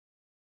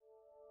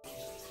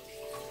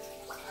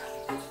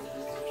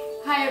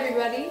Hi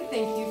everybody,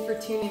 thank you for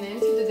tuning in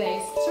to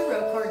today's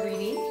tarot card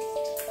reading.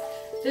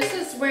 This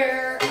is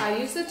where I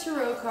use the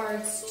tarot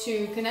cards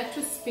to connect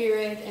with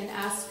spirit and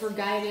ask for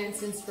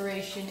guidance,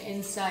 inspiration,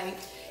 insight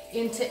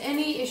into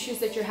any issues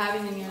that you're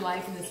having in your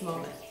life in this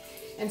moment.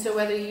 And so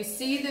whether you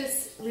see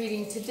this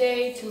reading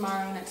today,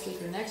 tomorrow, next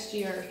week, or next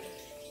year,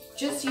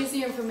 just use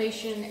the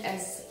information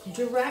as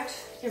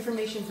direct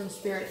information from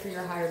spirit for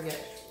your higher good,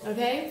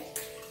 okay?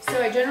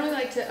 So I generally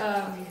like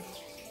to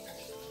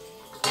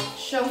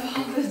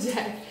shuffle the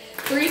deck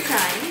 3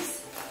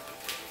 times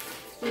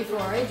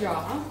before I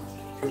draw.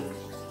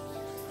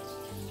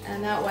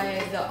 And that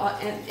way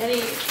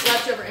any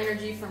leftover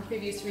energy from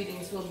previous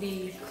readings will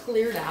be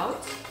cleared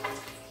out.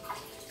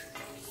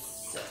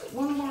 So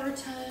one more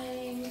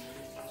time.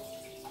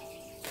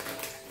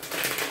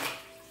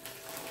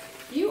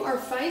 You are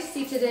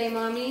feisty today,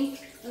 Mommy.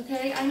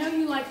 Okay, I know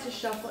you like to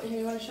shuffle. Here,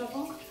 you want to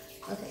shuffle?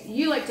 Okay,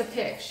 you like to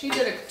pick. She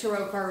did a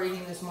tarot card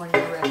reading this morning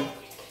already.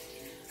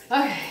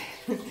 Okay,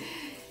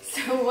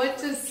 so what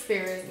does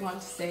Spirit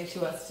want to say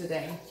to us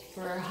today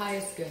for our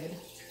highest good?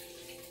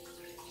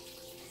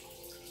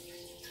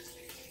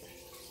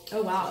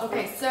 Oh, wow.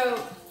 Okay,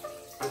 so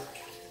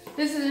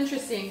this is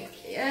interesting.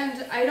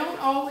 And I don't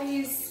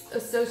always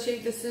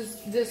associate this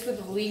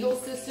with the legal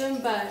system,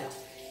 but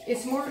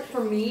it's more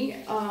for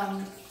me,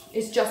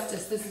 it's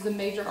justice. This is a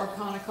major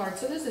arcana card.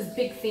 So this is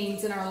big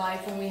themes in our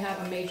life when we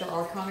have a major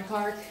arcana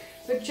card.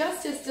 But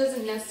justice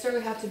doesn't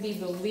necessarily have to be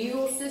the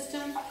legal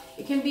system.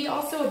 It can be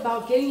also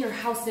about getting your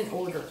house in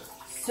order.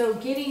 So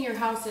getting your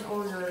house in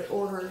order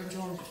in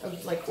terms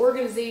of like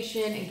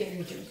organization and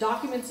getting your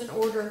documents in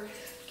order,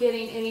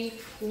 getting any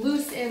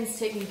loose ends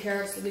taken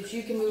care of so that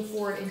you can move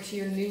forward into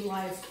your new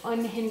life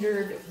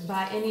unhindered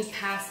by any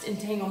past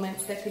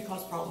entanglements that could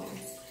cause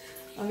problems.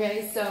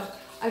 Okay, so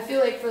I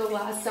feel like for the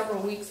last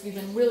several weeks we've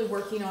been really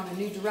working on a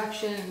new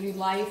direction, a new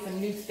life, a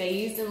new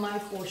phase in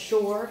life for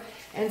sure.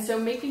 And so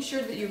making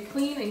sure that you're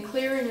clean and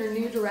clear in your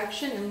new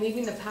direction and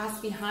leaving the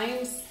past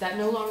behind that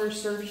no longer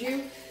serves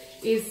you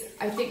is,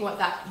 I think, what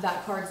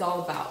that card's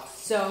all about.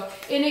 So,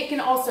 and it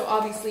can also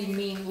obviously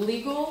mean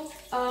legal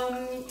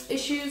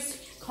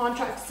issues,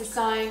 contracts to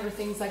sign or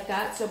things like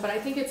that. So, but I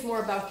think it's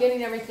more about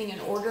getting everything in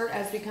order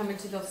as we come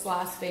into this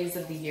last phase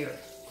of the year.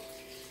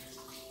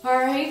 All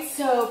right,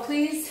 so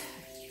please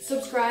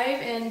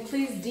subscribe and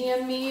please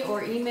DM me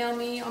or email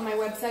me on my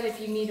website if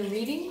you need a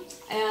reading.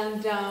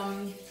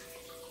 And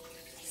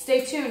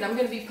stay tuned. I'm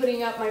going to be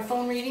putting up my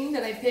phone reading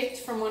that I picked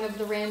from one of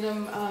the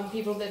random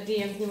people that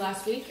DM'd me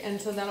last week, and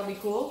so that'll be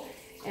cool.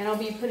 And I'll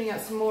be putting out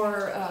some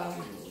more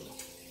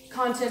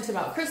content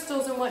about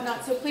crystals and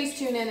whatnot, so please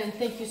tune in, and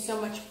thank you so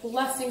much.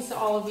 Blessings to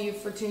all of you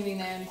for tuning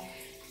in.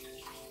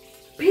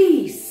 Peace.